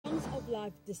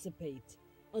life dissipate.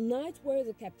 A night where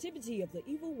the captivity of the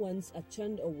evil ones are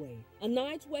turned away. A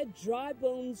night where dry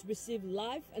bones receive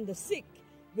life and the sick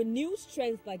renew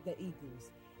strength like the eagles.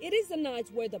 It is a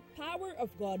night where the power of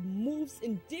God moves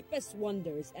in deepest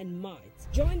wonders and might.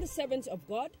 Join the servant of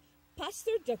God,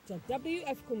 Pastor Dr.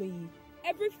 W.F. Akanmu,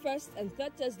 every first and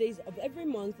third Thursdays of every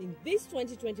month in this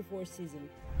 2024 season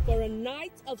for a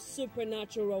night of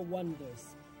supernatural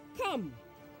wonders. Come,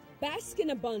 bask in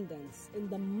abundance in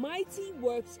the mighty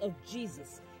works of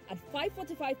Jesus at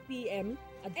 5:45 p.m.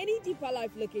 at any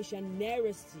Deeperlife location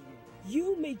nearest to you.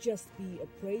 You may just be a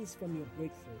praise from your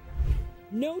breakthrough.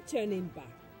 No turning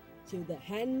back till the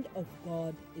hand of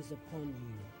God is upon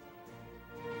you.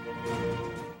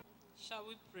 Shall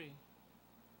we pray?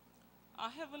 Our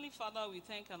Heavenly Father, we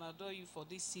thank and adore you for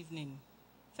this evening.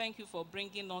 Thank you for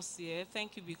bringing us here.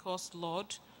 Thank you because,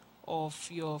 Lord, of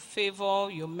your favor,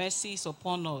 your mercies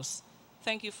upon us.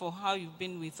 Thank you for how you've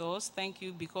been with us. Thank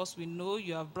you because we know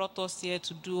you have brought us here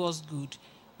to do us good.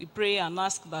 We pray and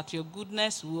ask that your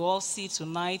goodness will all see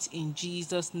tonight in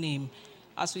Jesus' name.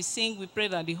 As we sing, we pray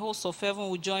that the hosts of heaven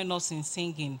will join us in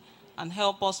singing and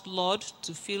help us, Lord,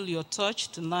 to feel your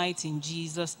touch tonight in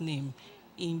Jesus' name.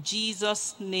 In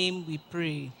Jesus' name we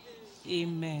pray.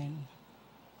 Amen.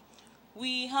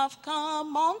 We have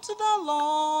come unto the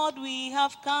Lord, we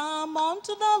have come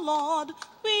unto the Lord,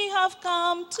 we have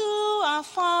come to our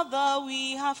Father,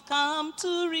 we have come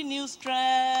to renew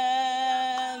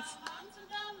strength.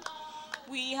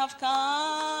 We have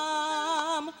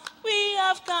come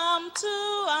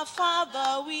to our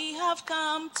Father, we have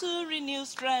come to renew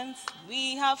strength.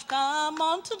 We have come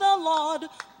unto the Lord,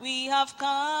 we have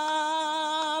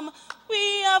come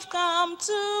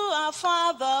to our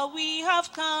Father, we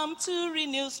have come to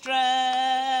renew strength.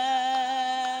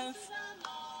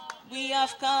 We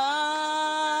have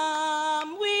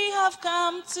come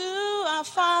to our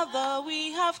Father,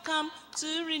 we have come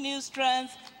to renew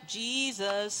strength.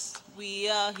 Jesus, we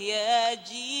are here,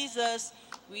 Jesus,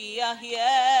 we are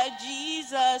here,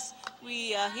 Jesus,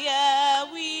 we are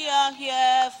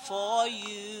here for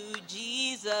you,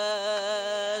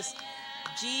 Jesus.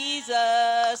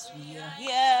 Jesus, we are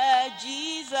here,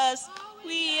 Jesus,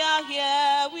 we are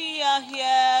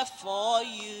here for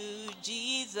you,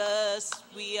 Jesus.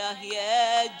 We are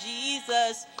here,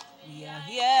 Jesus, we are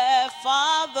here,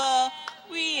 Father,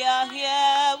 we are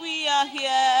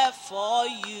here for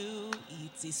you.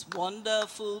 It is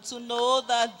wonderful to know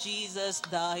that Jesus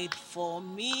died for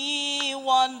me,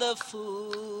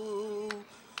 wonderful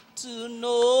to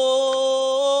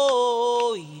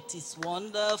know. It is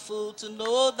wonderful to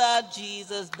know that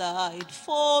Jesus died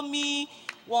for me,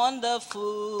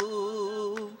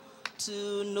 wonderful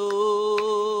to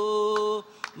know.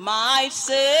 My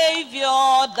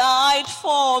Savior died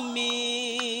for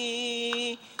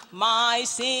me, my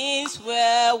sins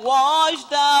were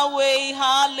washed away,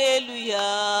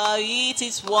 hallelujah. It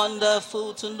is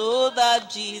wonderful to know that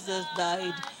Jesus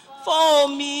died for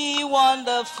me,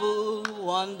 wonderful,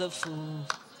 wonderful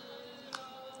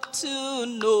to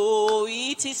know.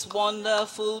 It is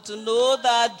wonderful to know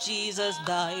that Jesus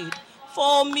died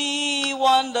for me,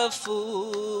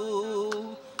 wonderful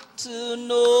to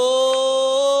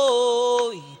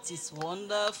know. It is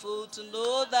wonderful to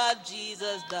know that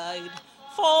Jesus died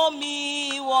for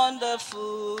me,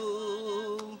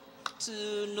 wonderful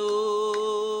to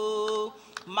know.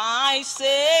 My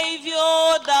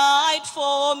Savior died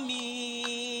for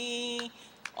me.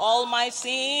 All my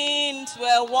sins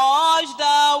were washed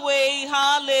away,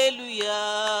 hallelujah.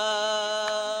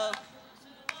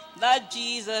 That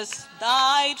Jesus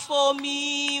died for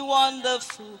me,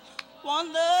 wonderful,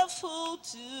 wonderful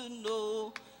to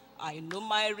know. I know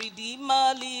my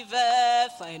Redeemer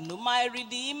liveth, I know my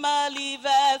Redeemer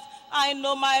liveth, I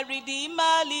know my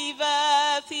Redeemer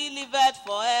liveth, he liveth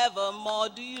forevermore.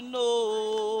 Do you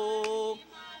know?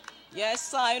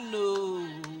 Yes, I know.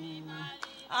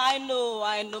 I know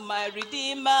my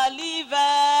Redeemer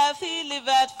liveth, he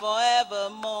liveth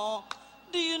forevermore.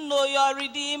 Do you know your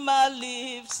Redeemer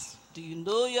lives? Do you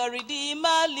know your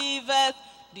Redeemer liveth?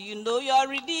 Do you know your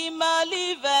Redeemer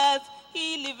liveth?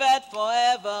 He liveth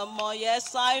forevermore.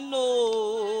 Yes, I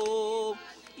know.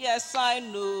 Yes, I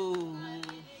know.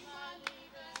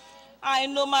 I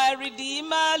know my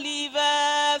Redeemer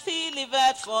liveth, he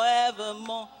liveth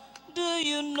forevermore. Do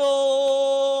you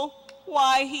know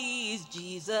why he is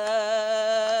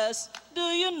Jesus? Do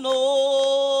you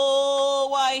know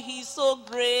why he's so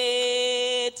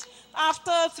great?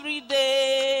 After 3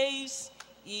 days,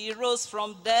 he rose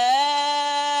from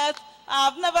death.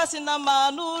 I've never seen a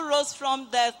man who rose from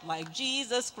death like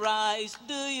Jesus Christ.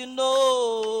 Do you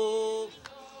know?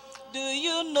 Do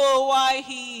you know why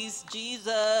he is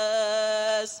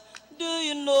Jesus? Do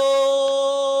you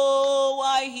know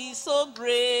why he's so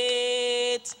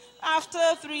great?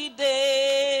 After 3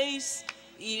 days,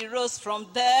 he rose from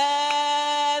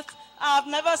death. I've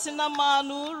never seen a man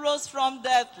who rose from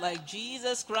death like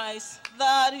Jesus Christ.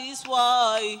 That is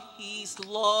why he's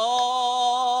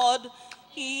Lord.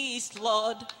 He is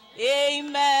Lord.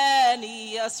 Amen.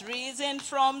 He has risen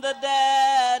from the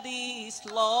dead. He is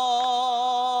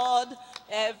Lord.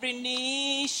 Every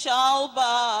knee shall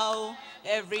bow.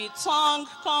 Every tongue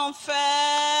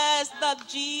confess that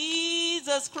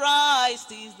Jesus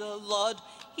Christ is the Lord.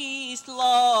 He is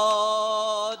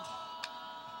Lord.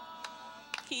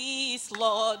 He is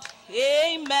Lord.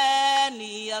 Amen.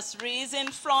 He has risen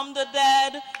from the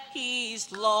dead. He is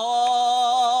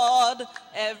Lord.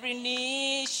 Every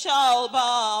knee shall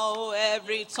bow.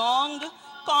 Every tongue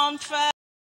confess